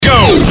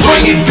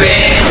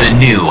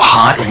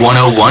Hot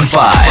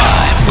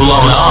 101.5.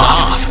 Blown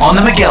Off on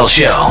The Miguel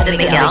Show. The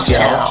Miguel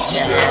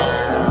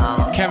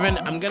Show. Kevin,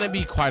 I'm going to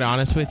be quite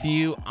honest with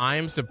you.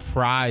 I'm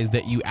surprised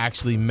that you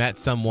actually met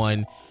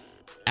someone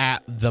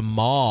at the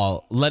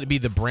mall. Let it be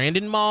the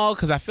Brandon Mall,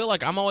 because I feel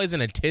like I'm always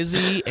in a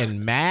tizzy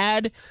and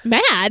mad.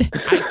 Mad?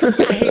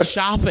 I hate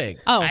shopping.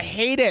 Oh. I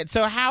hate it.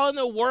 So how in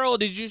the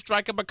world did you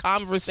strike up a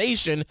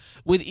conversation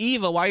with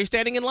Eva while you're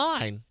standing in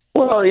line?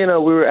 Well,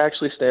 we were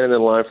actually standing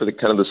in line for the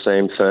kind of the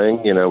same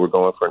thing. We're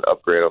going for an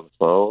upgrade on the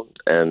phone,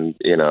 and,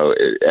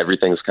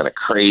 everything's kind of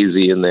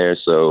crazy in there.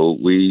 So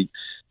we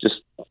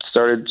just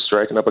started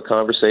striking up a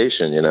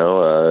conversation,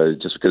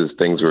 just because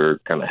things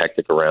were kind of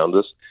hectic around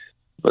us.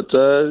 But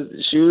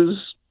she was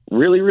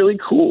really, really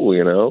cool,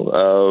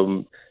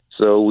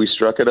 So we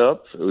struck it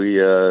up. We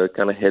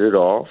kind of hit it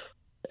off.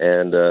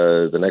 And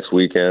the next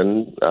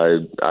weekend,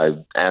 I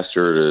asked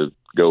her to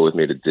go with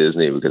me to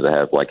Disney because I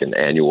have like an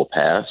annual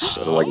pass.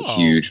 I'm like a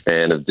huge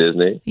fan of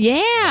Disney.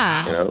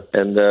 Yeah.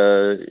 And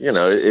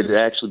it had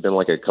actually been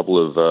like a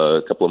couple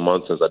of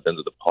months since I've been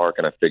to the park,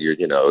 and I figured,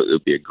 it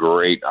would be a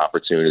great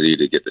opportunity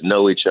to get to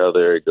know each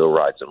other, go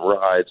ride some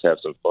rides, have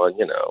some fun,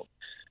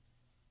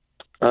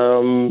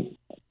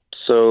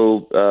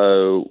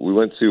 So we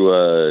went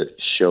to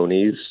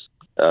Shoney's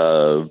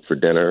for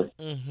dinner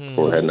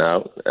before heading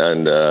out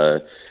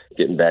and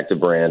getting back to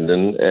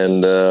Brandon.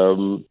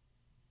 And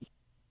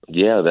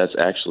yeah, that's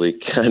actually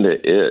kind of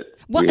it.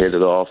 We hit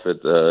it off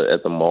at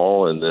the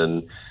mall, and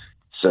then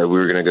said we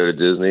were going to go to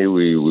Disney.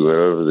 We went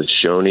over to the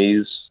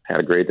Shoney's,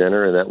 had a great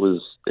dinner, and that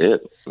was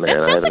it. Man,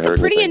 that sounds like a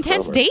pretty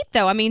intense date,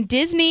 though. I mean,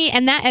 Disney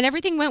and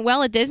everything went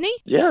well at Disney?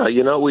 Yeah,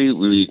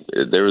 we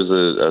there was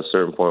a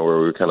certain point where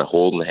we were kind of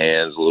holding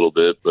hands a little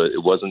bit, but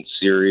it wasn't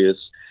serious.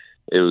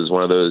 It was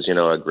one of those,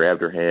 I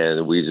grabbed her hand,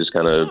 and we just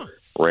kind of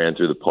ran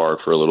through the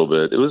park for a little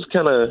bit. It was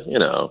kind of,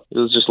 it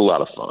was just a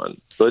lot of fun.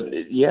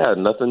 But, yeah,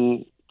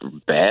 nothing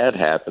bad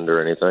happened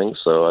or anything,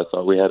 so I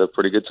thought we had a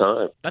pretty good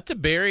time. That's a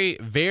very,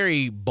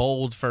 very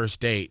bold first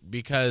date,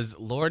 because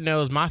Lord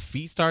knows my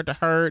feet start to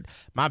hurt,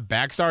 my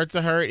back starts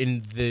to hurt,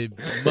 and the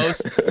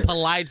most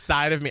polite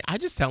side of me, I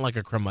just sound like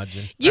a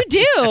curmudgeon. You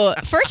do.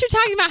 First you're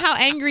talking about how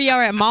angry you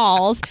are at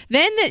malls,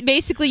 then that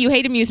basically you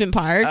hate amusement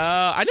parks.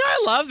 I know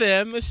I love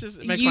them.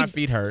 It makes my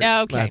feet hurt.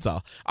 Okay. That's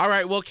all. All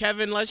right, well,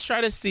 Kevin, let's try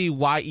to see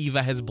why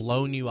Eva has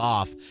blown you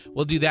off.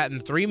 We'll do that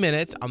in 3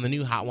 minutes on the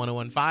new Hot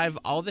 101.5.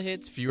 All the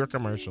hits, fewer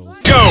commercials. Go!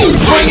 Bring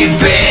it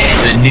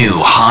back! The new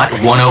Hot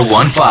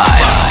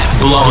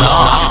 101.5. Blown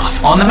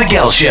Off on The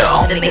Miguel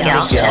Show. The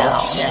Miguel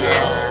Show.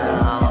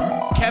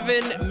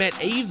 Kevin met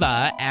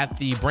Eva at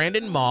the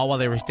Brandon Mall while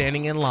they were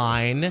standing in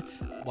line,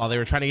 while they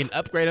were trying to get an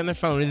upgrade on their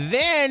phone. And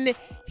then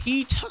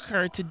he took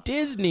her to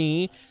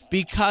Disney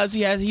because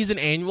he's an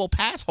annual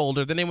pass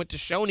holder. Then they went to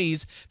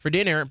Shoney's for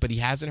dinner, but he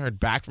hasn't heard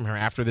back from her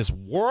after this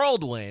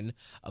whirlwind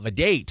of a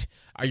date.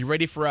 Are you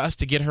ready for us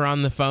to get her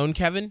on the phone,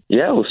 Kevin?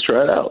 Yeah, let's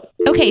try it out.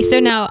 Okay, so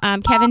now,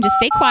 Kevin, just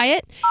stay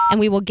quiet, and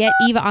we will get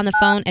Eva on the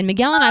phone, and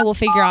Miguel and I will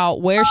figure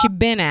out where she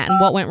been at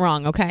and what went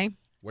wrong, okay?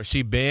 Where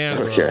she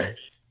been, girl? Okay.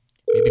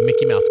 Maybe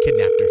Mickey Mouse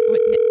kidnapped her.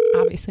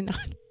 Obviously not.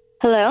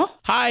 Hello?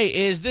 Hi,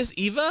 is this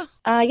Eva?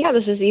 Yeah,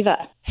 this is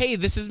Eva. Hey,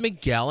 this is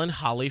Miguel and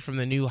Holly from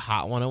the new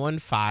Hot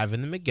 101.5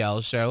 and the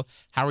Miguel Show.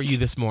 How are you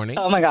this morning?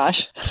 Oh, my gosh.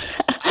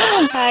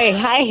 Hi,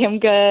 I'm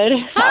good.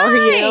 How are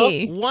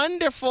you?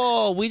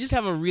 Wonderful. We just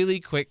have a really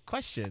quick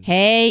question.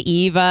 Hey,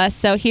 Eva.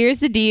 So here's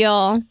the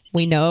deal.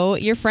 We know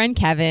your friend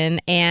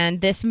Kevin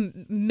and this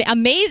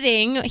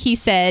amazing, he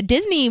said,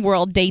 Disney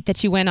World date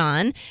that you went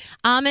on.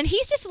 And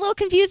he's just a little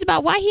confused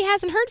about why he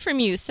hasn't heard from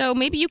you. So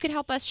maybe you could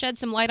help us shed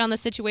some light on the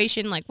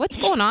situation. Like, what's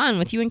going on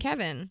with you and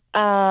Kevin?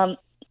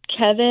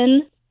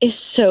 Kevin is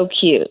so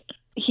cute.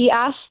 He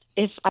asked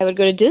if I would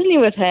go to Disney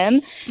with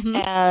him,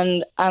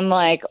 and I'm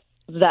like,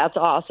 that's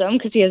awesome,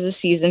 because he has a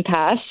season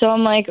pass. So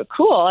I'm like,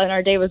 cool. And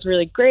our day was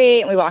really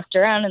great, and we walked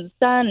around in the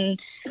sun and,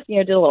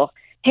 did a little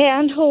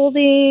hand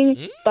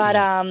holding. But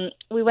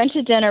we went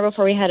to dinner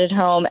before we headed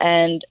home,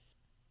 and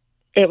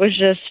it was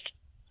just,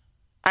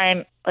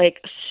 I'm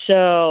like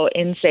so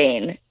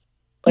insane.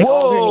 Like,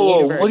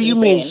 whoa, what do you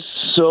mean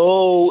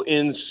so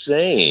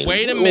insane?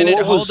 Wait a minute,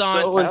 what hold was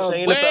on. So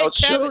insane about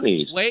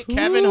Shoney's?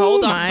 Kevin,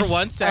 hold on for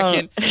 1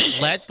 second.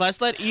 Let's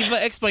let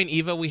Eva explain.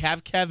 Eva, we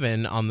have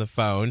Kevin on the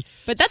phone.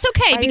 But that's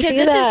okay,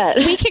 because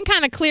we can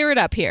kind of clear it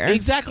up here.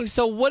 Exactly.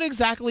 So what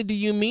exactly do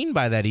you mean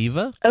by that,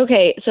 Eva?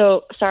 Okay,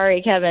 so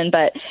sorry, Kevin,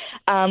 but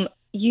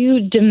you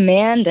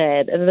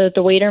demanded that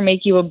the waiter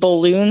make you a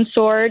balloon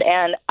sword,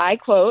 and I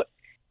quote,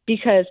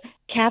 because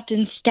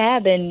Captain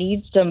Stabbin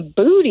needs some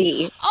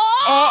booty.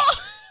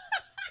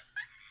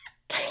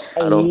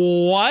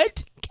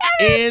 What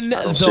in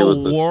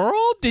the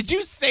world? Did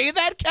you say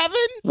that, Kevin?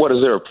 What,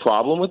 is there a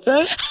problem with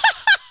that?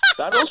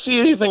 I don't see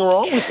anything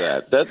wrong with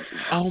that.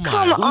 Oh my!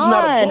 Come Who's not a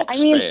on! Bucks I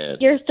mean, fan?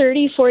 you're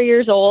 34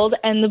 years old,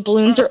 and the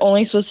balloons are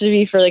only supposed to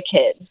be for the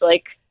kids.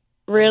 Like,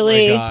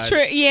 really? Oh my God.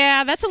 True.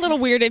 Yeah, that's a little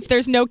weird if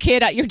there's no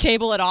kid at your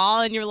table at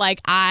all, and you're like,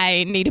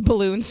 I need a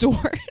balloon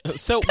sword.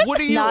 So what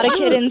are you? Not a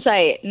kid in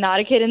sight. Not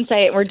a kid in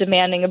sight. We're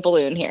demanding a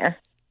balloon here.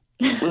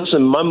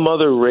 Listen, my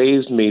mother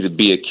raised me to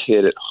be a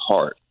kid at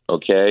heart.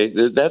 Okay,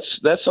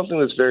 that's something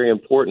that's very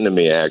important to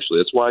me. Actually,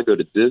 that's why I go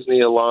to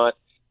Disney a lot.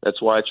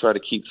 That's why I try to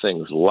keep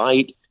things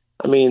light.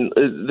 I mean,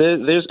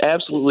 there's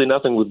absolutely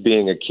nothing with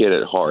being a kid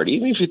at heart.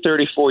 Even if you're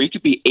 34, you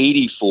could be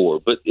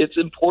 84, but it's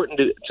important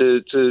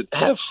to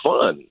have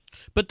fun.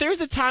 But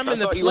there's a time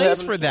and the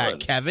place for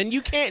that, Kevin.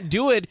 You can't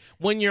do it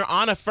when you're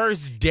on a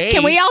first date.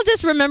 Can we all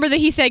just remember that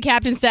he said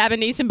Captain Stabbin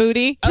needs some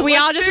booty? Can we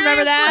all just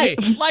remember that?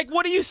 Like,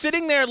 what are you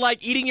sitting there,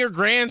 like, eating your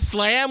Grand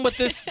Slam with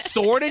this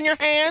sword in your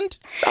hand?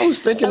 I was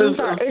thinking of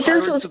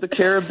Pirates of the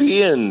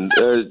Caribbean,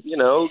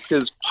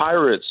 because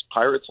pirates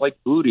like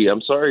booty.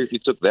 I'm sorry if you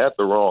took that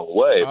the wrong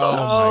way.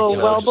 Oh,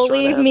 well,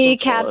 believe me,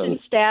 Captain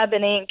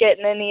Stabbin ain't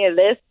getting any of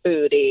this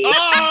booty.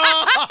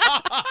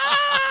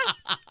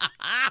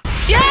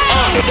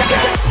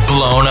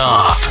 Blown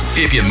off.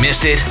 If you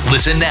missed it,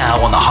 listen now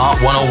on the Hot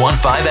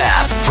 101.5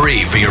 app.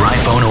 Free for your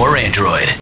iPhone or Android.